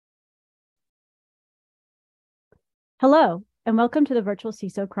Hello, and welcome to the Virtual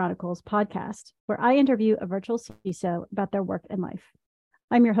CISO Chronicles podcast, where I interview a virtual CISO about their work and life.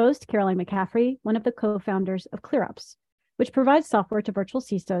 I'm your host, Caroline McCaffrey, one of the co-founders of ClearUps, which provides software to virtual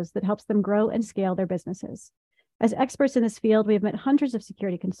CISOs that helps them grow and scale their businesses. As experts in this field, we have met hundreds of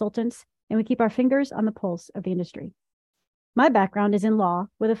security consultants, and we keep our fingers on the pulse of the industry. My background is in law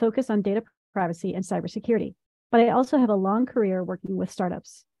with a focus on data privacy and cybersecurity, but I also have a long career working with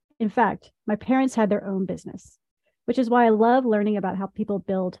startups. In fact, my parents had their own business, which is why I love learning about how people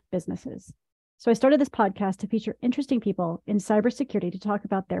build businesses. So I started this podcast to feature interesting people in cybersecurity to talk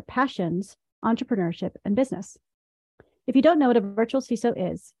about their passions, entrepreneurship, and business. If you don't know what a virtual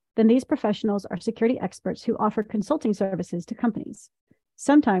CISO is, then these professionals are security experts who offer consulting services to companies.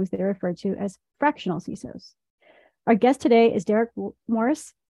 Sometimes they're referred to as fractional CISOs. Our guest today is Derek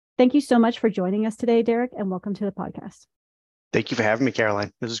Morris. Thank you so much for joining us today, Derek, and welcome to the podcast. Thank you for having me,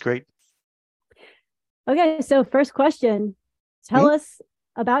 Caroline. This is great. Okay, so first question, tell us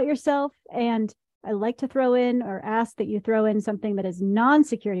about yourself, and I like to throw in or ask that you throw in something that is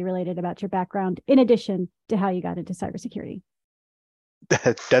non-security related about your background, in addition to how you got into cybersecurity.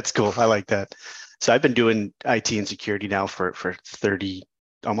 That's cool. I like that. So I've been doing IT and security now for 30,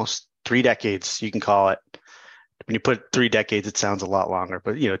 almost 3 decades, you can call it. When you put 3 decades, it sounds a lot longer,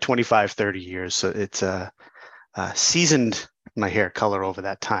 but 25, 30 years. So it's seasoned my hair color over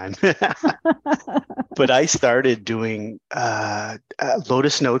that time. But I started doing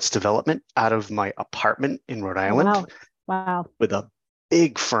Lotus Notes development out of my apartment in Rhode Island. Wow. With a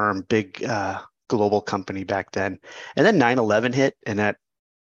big firm, big global company back then. And then 9/11 hit, and that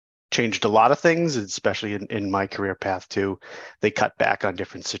changed a lot of things, especially in my career path too. They cut back on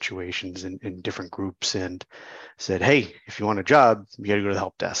different situations in different groups and said, hey, if you want a job, you got to go to the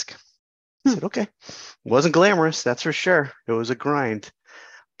help desk. I said, okay. It wasn't glamorous, that's for sure. It was a grind,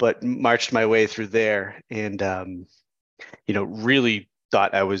 but marched my way through there and, really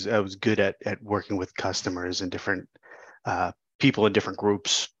thought I was good at working with customers and different people in different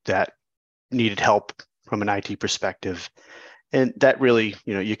groups that needed help from an IT perspective. And that really,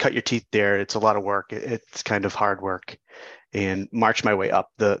 you cut your teeth there. It's a lot of work. It's kind of hard work, and marched my way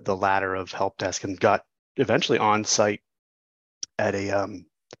up the ladder of help desk and got eventually on site at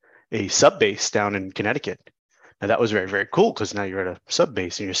a sub base down in Connecticut. Now that was very, very cool because now you're at a sub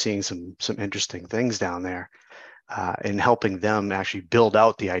base and you're seeing some interesting things down there, and helping them actually build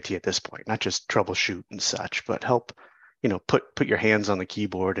out the IT at this point, not just troubleshoot and such, but help, put your hands on the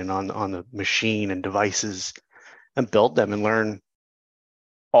keyboard and on the machine and devices and build them and learn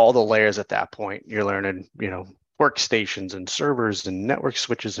all the layers at that point. You're learning, workstations and servers and network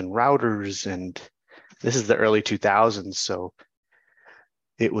switches and routers. And this is the early 2000s. So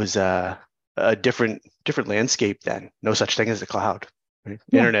it was a different landscape then. No such thing as the cloud. Right?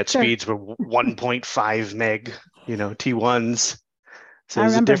 Yeah, internet speeds were 1.5 meg, T1s. So it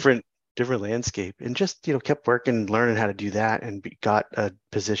was a different landscape, and just, kept working, learning how to do that, and got a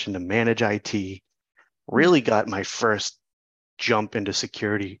position to manage IT. Really got my first jump into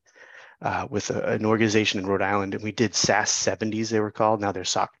security with an organization in Rhode Island, and we did SAS 70s, they were called. Now they're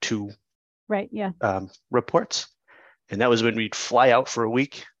SOC 2 reports. And that was when we'd fly out for a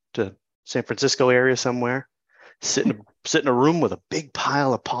week to San Francisco area somewhere, sit in a room with a big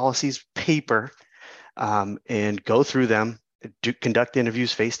pile of policies, paper, and go through them, conduct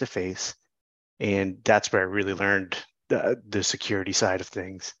interviews face to face. And that's where I really learned the security side of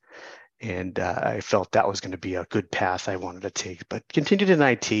things. And I felt that was going to be a good path I wanted to take, but continued in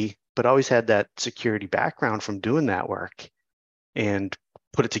IT, but always had that security background from doing that work and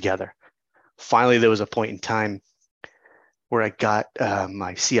put it together. Finally, there was a point in time where I got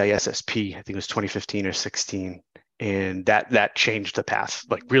my CISSP, I think it was 2015 or 16. And that changed the path,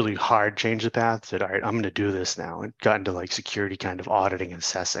 like really hard changed the path. Said, all right, I'm going to do this now. And got into like security kind of auditing and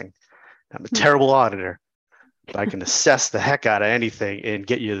assessing. I'm a terrible auditor, but I can assess the heck out of anything and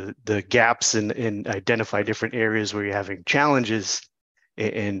get you the gaps and identify different areas where you're having challenges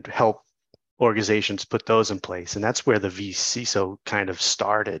and help organizations put those in place. And that's where the vCISO kind of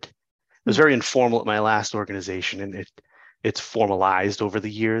started. It was very informal at my last organization, and it's formalized over the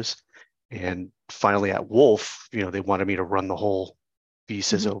years. And finally at Wolf, they wanted me to run the whole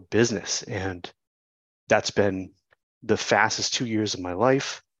vCISO business. And that's been the fastest 2 years of my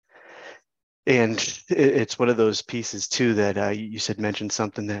life. And it's one of those pieces too that you mentioned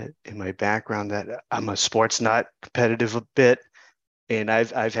something that in my background that I'm a sports nut, competitive a bit. And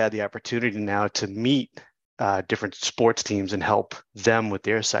I've had the opportunity now to meet different sports teams and help them with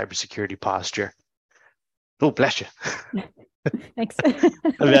their cybersecurity posture. Oh, bless you. Thanks.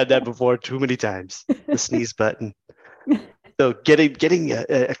 I've had that before too many times, the sneeze button. So getting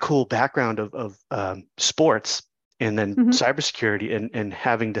a cool background of sports and then cybersecurity, and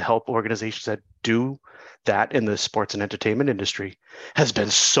having to help organizations that do that in the sports and entertainment industry has been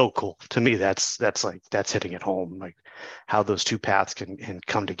so cool to me. That's hitting it home. Like how those two paths can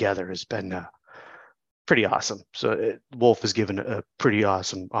come together has been pretty awesome. So Wolf has given a pretty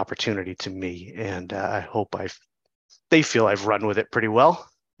awesome opportunity to me, and I hope they feel I've run with it pretty well,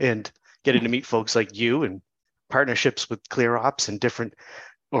 and getting to meet folks like you and partnerships with ClearOps and different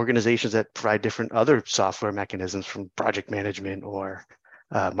organizations that provide different other software mechanisms, from project management or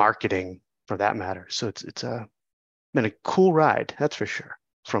marketing for that matter. So it's been a cool ride, that's for sure,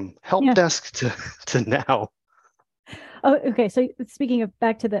 from help desk to now. Oh, okay. So speaking of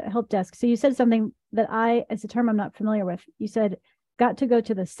back to the help desk, so you said something that as a term I'm not familiar with. You said got to go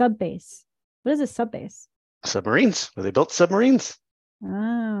to the sub base. What is a sub base? Submarines. Well, they built submarines.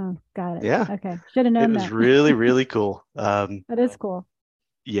 Oh, got it. Yeah. Okay. Should have known that. It was really, really cool. That is cool.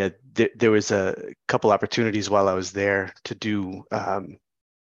 Yeah, there was a couple opportunities while I was there to do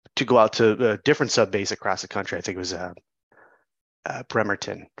to go out to a different sub base across the country. I think it was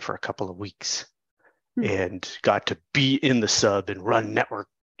Bremerton for a couple of weeks, and got to be in the sub and run network,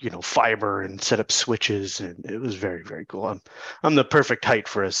 fiber, and set up switches, and it was very, very cool. I'm the perfect height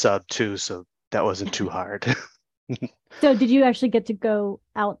for a sub too, so that wasn't too hard. So did you actually get to go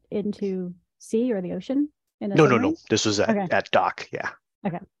out into sea or the ocean in a submarine? No. This was at dock. Yeah.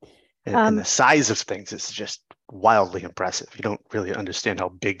 Okay. And the size of things is just wildly impressive. You don't really understand how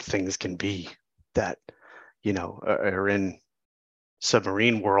big things can be that, are in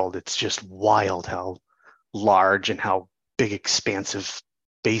submarine world. It's just wild how large and how big expansive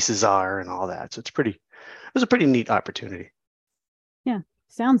bases are and all that. So it was a pretty neat opportunity. Yeah.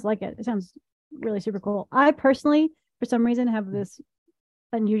 Sounds like it. It sounds really super cool. I personally, for some reason, have this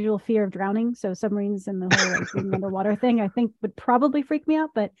unusual fear of drowning. So submarines and the whole being underwater thing, I think, would probably freak me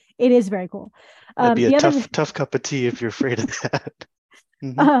out, but it is very cool. That'd be a tough cup of tea if you're afraid of that.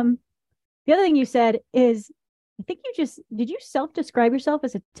 The other thing you said is, I think did you self-describe yourself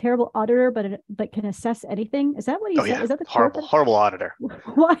as a terrible auditor, but can assess anything? Is that what you said? Yeah. Is that the horrible auditor?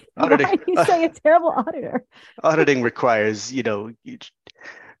 Why do you say a terrible auditor? Auditing requires,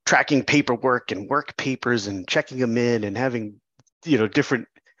 tracking paperwork and work papers and checking them in and having different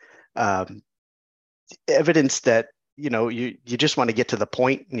evidence that you just want to get to the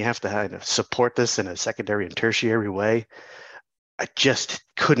point, and you have to kind of support this in a secondary and tertiary way. I just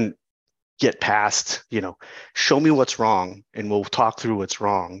couldn't get past, show me what's wrong and we'll talk through what's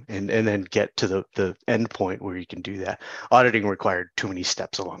wrong, and then get to the end point where you can do that. Auditing required too many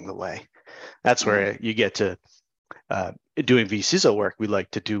steps along the way. That's where you get to doing vCISO work. We like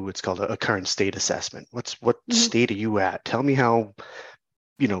to do what's called a current state assessment. What state are you at? Tell me how,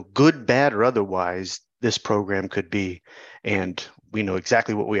 good, bad, or otherwise this program could be. And we know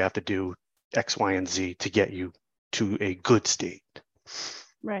exactly what we have to do, X, Y, and Z, to get you to a good state.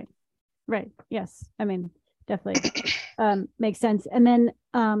 Right. Yes. I mean, definitely makes sense. And then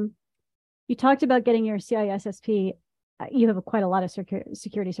you talked about getting your CISSP. You have quite a lot of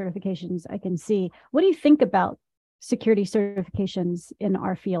security certifications, I can see. What do you think about security certifications in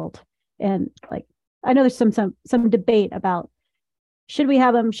our field? And I know there's some debate about, should we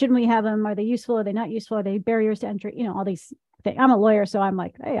have them? Shouldn't we have them? Are they useful? Are they not useful? Are they barriers to entry? All these things. I'm a lawyer, so I'm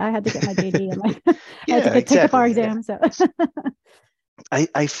like, hey, I had to get my JD and I had to take the bar exam. So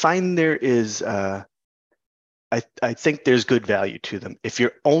I find there is, I think there's good value to them. If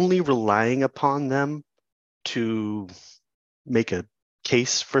you're only relying upon them to make a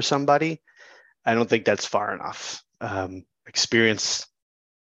case for somebody, I don't think that's far enough. Experience,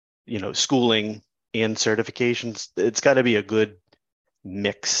 schooling and certifications, it's got to be a good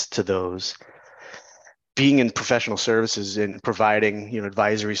mix to those. Being in professional services and providing,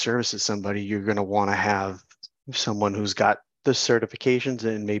 advisory services to somebody, you're going to want to have someone who's got the certifications,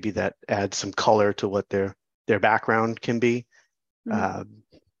 and maybe that adds some color to what their background can be.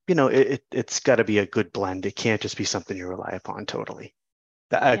 It's got to be a good blend. It can't just be something you rely upon totally.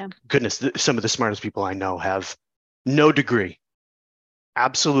 Goodness, some of the smartest people I know have no degree.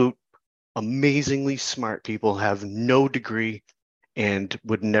 Absolute, amazingly smart people have no degree and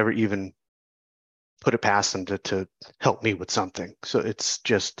would never even put it past them to help me with something. So it's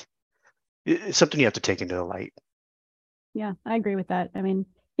something you have to take into the light. Yeah, I agree with that. I mean,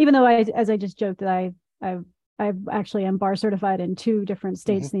 even though as I just joked that I actually am bar certified in 2 different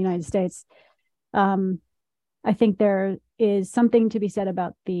states in the United States, I think there is something to be said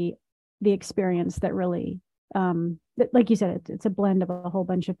about the experience that really, like you said, it's a blend of a whole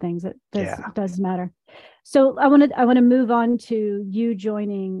bunch of things that does matter. So I want to move on to you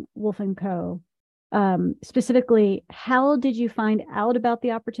joining Wolf & Co. Specifically, how did you find out about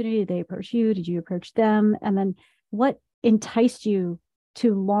the opportunity? Did they approach you? Did you approach them? And then what enticed you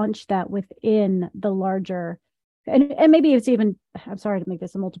to launch that within the larger, and maybe it's even, I'm sorry to make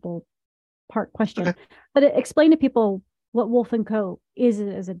this a multiple part question, Okay. but explain to people what Wolf & Co. is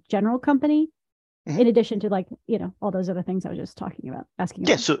as a general company, Mhm. in addition to, like, all those other things I was just asking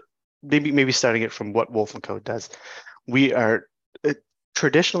Yeah, about. so maybe starting it from what Wolf & Co. does. We are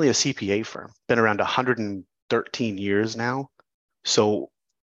traditionally a CPA firm, been around 113 years now. So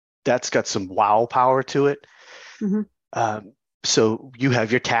that's got some wow power to it. Mhm. So you have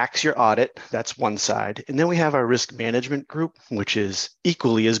your tax, your audit, that's one side. And then we have our risk management group, which is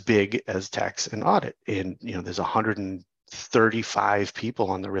equally as big as tax and audit. And, there's 135 people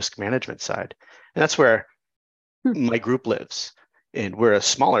on the risk management side. And that's where Hmm. my group lives. And we're a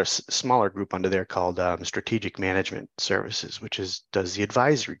smaller group under there called Strategic Management Services, which does the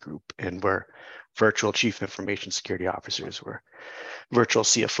advisory group. And we're virtual chief information security officers. We're virtual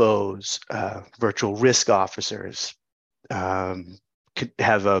CFOs, virtual risk officers. Could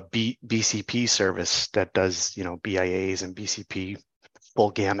have a BCP service that does, BIAs and BCP,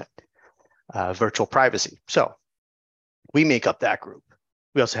 full gamut, virtual privacy. So we make up that group.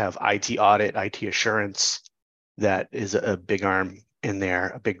 We also have IT audit, IT assurance. That is a big arm in there,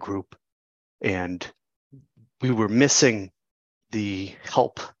 a big group. And we were missing the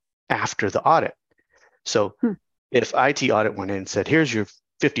help after the audit. So if IT audit went in and said, here's your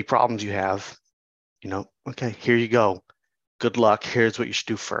 50 problems you have, okay, here you go. Good luck. Here's what you should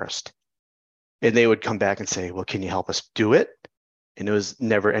do first. And they would come back and say, well, can you help us do it? And it was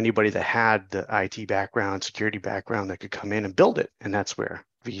never anybody that had the IT background, security background that could come in and build it. And that's where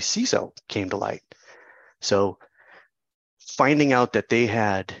vCISO came to light. So finding out that they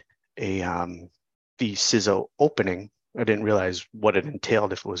had a vCISO opening, I didn't realize what it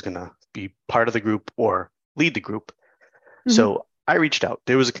entailed, if it was going to be part of the group or lead the group. Mhm. So I reached out.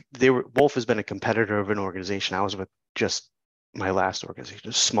 Wolf has been a competitor of an organization. I was with just my last organization,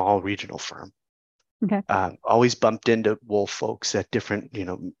 a small regional firm. Okay. Always bumped into Wolf folks at different,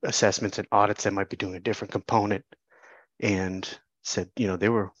 assessments and audits that might be doing a different component, and said, they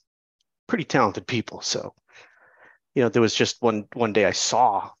were pretty talented people. So, there was just one day I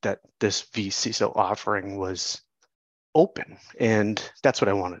saw that this vCISO offering was open, and that's what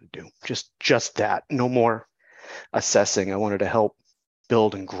I wanted to do. Just that, no more assessing. I wanted to help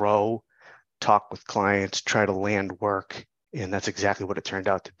build and grow, talk with clients, try to land work, and that's exactly what it turned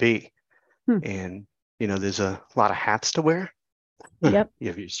out to be. And there's a lot of hats to wear. Yep. You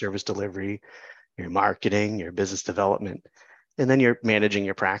have your service delivery, your marketing, your business development, and then you're managing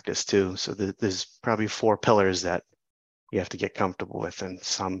your practice too. So there's probably 4 pillars that you have to get comfortable with, and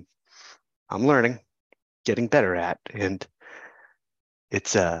some I'm learning, getting better at, and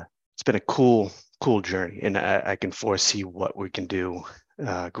it's been a cool journey, and I can foresee what we can do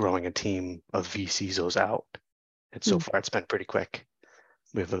growing a team of vCISOs out. And so far, it's been pretty quick.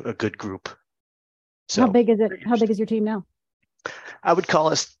 We have a good group. So how big is it? How big is your team now? I would call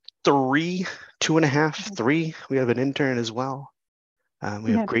us 3, 2.5, 3. We have an intern as well.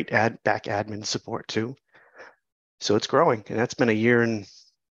 We have great back admin support too. So it's growing, and that's been a year and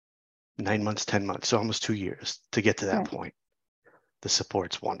 9 months, 10 months, so almost 2 years to get to that point. The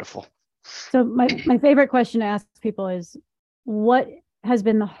support's wonderful. So my favorite question to ask people is, what has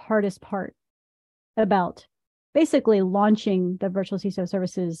been the hardest part about basically launching the virtual CISO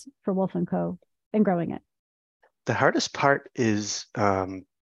services for Wolf & Co. and growing it? The hardest part is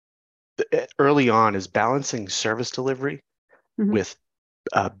early on is balancing service delivery with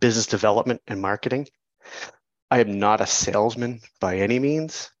business development and marketing. I am not a salesman by any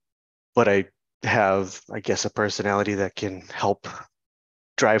means, but I have, I guess, a personality that can help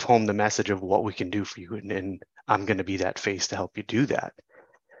drive home the message of what we can do for you. And I'm going to be that face to help you do that.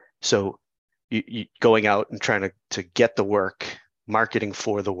 So you going out and trying to get the work, marketing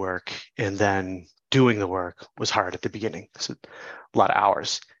for the work, and then doing the work was hard at the beginning. So a lot of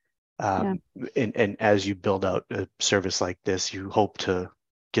hours. And as you build out a service like this, you hope to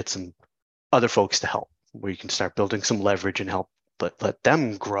get some other folks to help, where you can start building some leverage and help let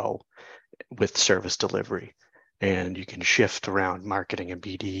them grow with service delivery. And you can shift around marketing and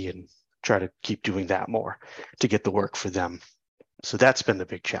BD and try to keep doing that more to get the work for them. So that's been the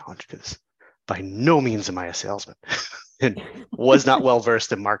big challenge, because by no means am I a salesman and was not well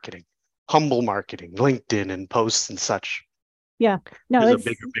versed in marketing, humble marketing, LinkedIn and posts and such. Yeah, no, there's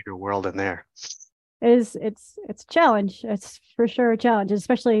a bigger world in there. It's a challenge. It's for sure a challenge,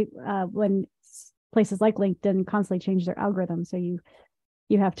 especially when places like LinkedIn constantly change their algorithm. So you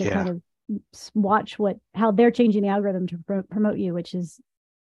have to kind of watch how they're changing the algorithm to promote you, which is,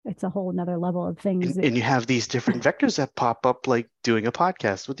 it's a whole nother level of things. And you have these different vectors that pop up, like doing a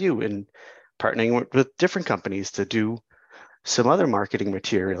podcast with you, and partnering with different companies to do some other marketing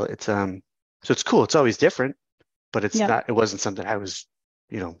material. It's so it's cool. It's always different, but it's Yeah. not. It wasn't something I was,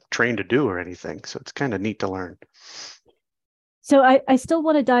 trained to do or anything. So it's kind of neat to learn. So I still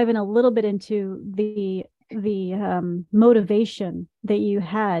want to dive in a little bit into the motivation that you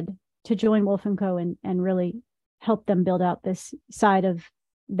had to join Wolf & Co. and really help them build out this side of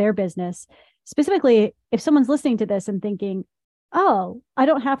their business. Specifically, if someone's listening to this and thinking, oh, I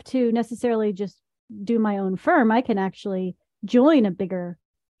don't have to necessarily just do my own firm. I can actually join a bigger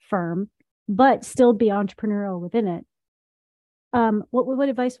firm, but still be entrepreneurial within it. What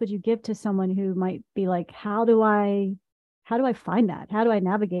advice would you give to someone who might be like, how do I find that? How do I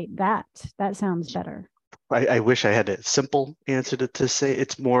navigate that? That sounds better. I wish I had a simple answer to say.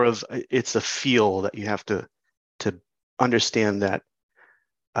 It's more of it's a feel that you have to understand that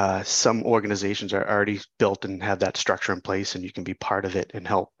some organizations are already built and have that structure in place, and you can be part of it and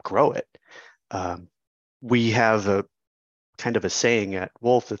help grow it. We have a kind of a saying at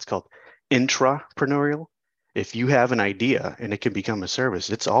Wolf that's called intrapreneurial. If you have an idea and it can become a service,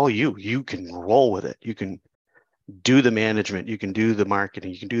 it's all you. You can roll with it. You can do the management, you can do the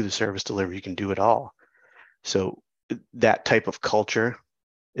marketing, you can do the service delivery, you can do it all. So that type of culture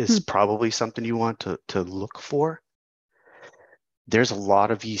is probably something you want to look for. There's a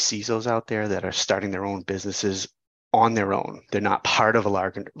lot of VCs out there that are starting their own businesses on their own. They're not part of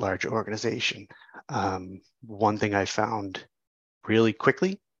a large organization. One thing I found really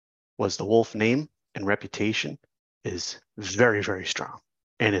quickly was the Wolf name and reputation is very, very strong,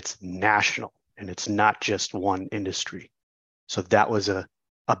 and it's national, and it's not just one industry. So that was a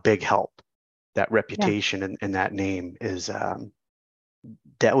big help. That reputation and that name is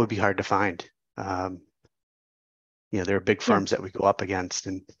that would be hard to find. There are big firms that we go up against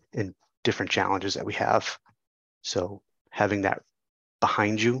and different challenges that we have. So having that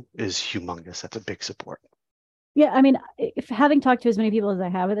behind you is humongous. That's a big support. Yeah, I mean, if having talked to as many people as I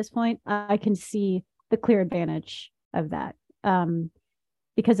have at this point, I can see the clear advantage of that.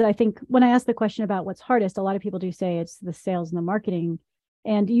 Because I think when I ask the question about what's hardest, a lot of people do say it's the sales and the marketing.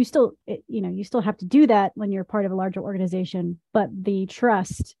 And you still have to do that when you're part of a larger organization. But the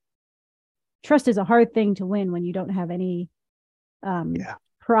trust is a hard thing to win when you don't have any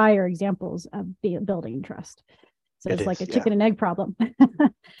prior examples of building trust. So it's like a chicken and egg problem.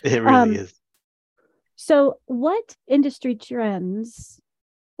 It really is. So what industry trends,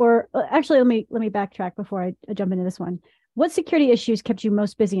 or actually, let me backtrack before I jump into this one. What security issues kept you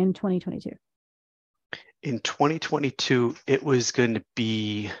most busy in 2022? In 2022, it was going to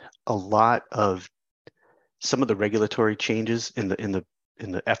be a lot of some of the regulatory changes in the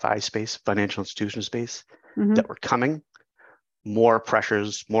FI space, financial institution space, that were coming. More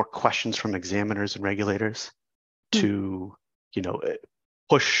pressures, more questions from examiners and regulators to,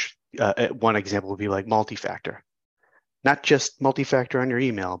 push. One example would be like multi-factor. Not just multi-factor on your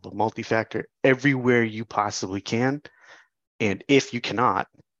email, but multi-factor everywhere you possibly can. And if you cannot,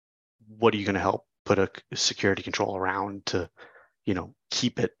 what are you going to help put a security control around to,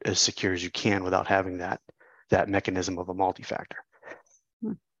 keep it as secure as you can without having that mechanism of a multi-factor?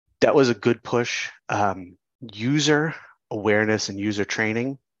 That was a good push. User awareness and user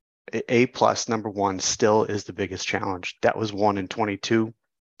training, A+ number one still is the biggest challenge. That was one in 22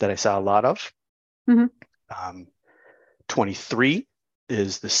 that I saw a lot of. 23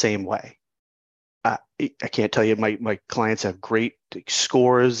 is the same way. I can't tell you, my clients have great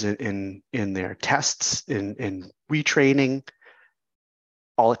scores in their tests, in retraining.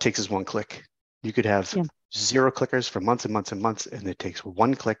 All it takes is one click. You could have 0 clickers for months and months and months, and it takes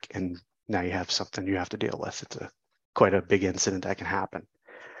one click, and now you have something you have to deal with. It's quite a big incident that can happen.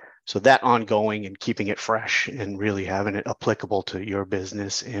 So that ongoing and keeping it fresh and really having it applicable to your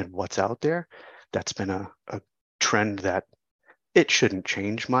business and what's out there, that's been a trend that it shouldn't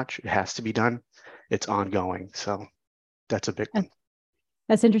change much. It has to be done. It's ongoing. So that's a big one.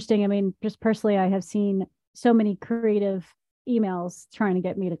 That's interesting. I mean, just personally, I have seen so many creative emails trying to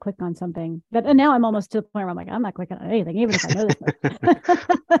get me to click on something and now I'm almost to the point where I'm like, I'm not clicking on anything, even if I know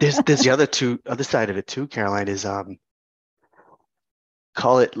this. There's the other side of it too, Caroline, is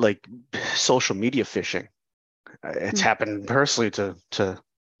call it like social media phishing. It's happened personally to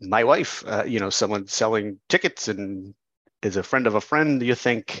my wife. Someone selling tickets and is a friend of a friend, you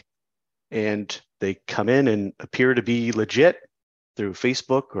think, and they come in and appear to be legit through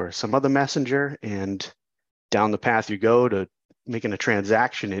Facebook or some other messenger, and down the path you go to making a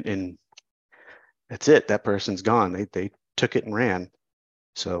transaction, and that's it. That person's gone. They took it and ran.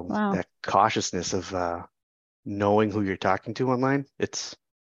 So that cautiousness of knowing who you're talking to online, it's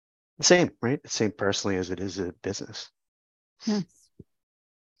the same, right? The same personally as it is a business. Yes.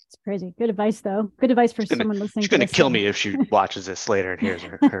 crazy. Good advice, though. Good advice for someone listening. She's going to kill me if she watches this later and hears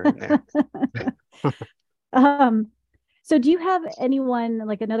her in there. So do you have anyone,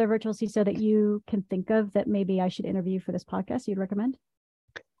 like another virtual CISO that you can think of that maybe I should interview for this podcast you'd recommend?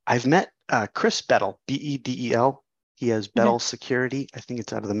 I've met Chris Bedell, Bedel. He has Bedell Security. I think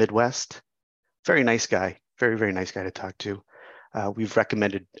it's out of the Midwest. Very nice guy. Very, very nice guy to talk to. We've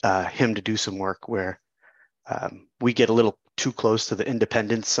recommended him to do some work where we get a little too close to the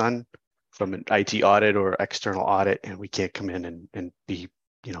independent sun from an IT audit or external audit, and we can't come in and be,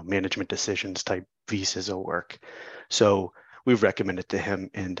 management decisions type vCISO work. So we've recommended to him,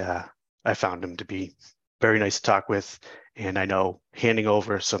 and I found him to be very nice to talk with. And I know handing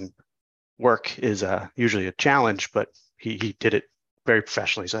over some work is usually a challenge, but he did it very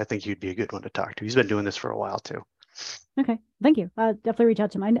professionally. So I think he'd be a good one to talk to. He's been doing this for a while too. Okay, thank you. I'll definitely reach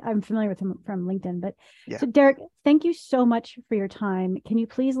out to him. I'm familiar with him from LinkedIn. But yeah. So Derek, thank you so much for your time. Can you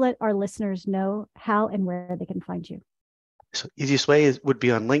please let our listeners know how and where they can find you? So easiest way would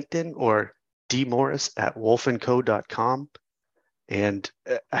be on LinkedIn or dmorris@wolfandco.com. And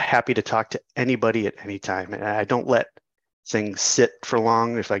happy to talk to anybody at any time. I don't let things sit for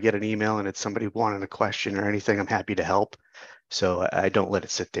long. If I get an email and it's somebody wanting a question or anything, I'm happy to help. So I don't let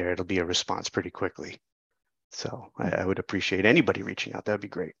it sit there. It'll be a response pretty quickly. So I would appreciate anybody reaching out. That'd be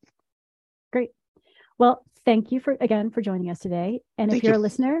great. Great. Well, thank you for joining us today. And if you're a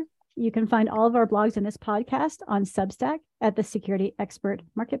listener, you can find all of our blogs in this podcast on Substack at the Security Expert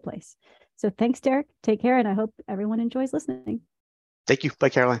Marketplace. So thanks, Derek. Take care. And I hope everyone enjoys listening. Thank you. Bye,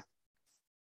 Caroline.